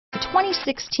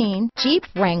2016 Jeep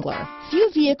Wrangler.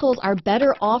 Few vehicles are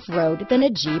better off-road than a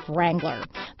Jeep Wrangler.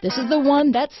 This is the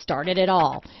one that started it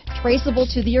all. Traceable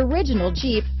to the original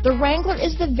Jeep, the Wrangler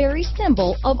is the very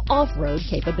symbol of off-road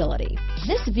capability.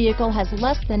 This vehicle has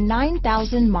less than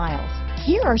 9,000 miles.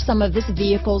 Here are some of this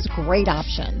vehicle's great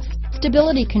options: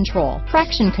 stability control,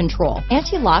 traction control,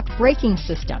 anti-lock braking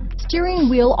system, steering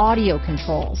wheel audio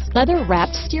controls,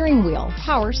 leather-wrapped steering wheel,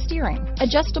 power steering,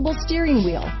 adjustable steering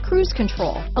wheel, cruise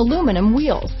control, aluminum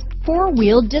wheels,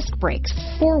 four-wheel disc brakes,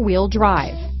 four-wheel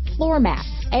drive, floor mats,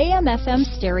 AM/FM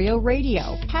stereo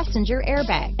radio, passenger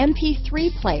airbag, MP3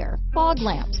 player, fog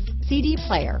lamps, CD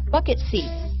player, bucket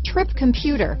seats, trip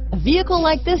computer. A vehicle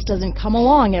like this doesn't come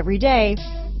along every day.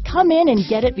 Come in and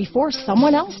get it before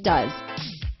someone else does.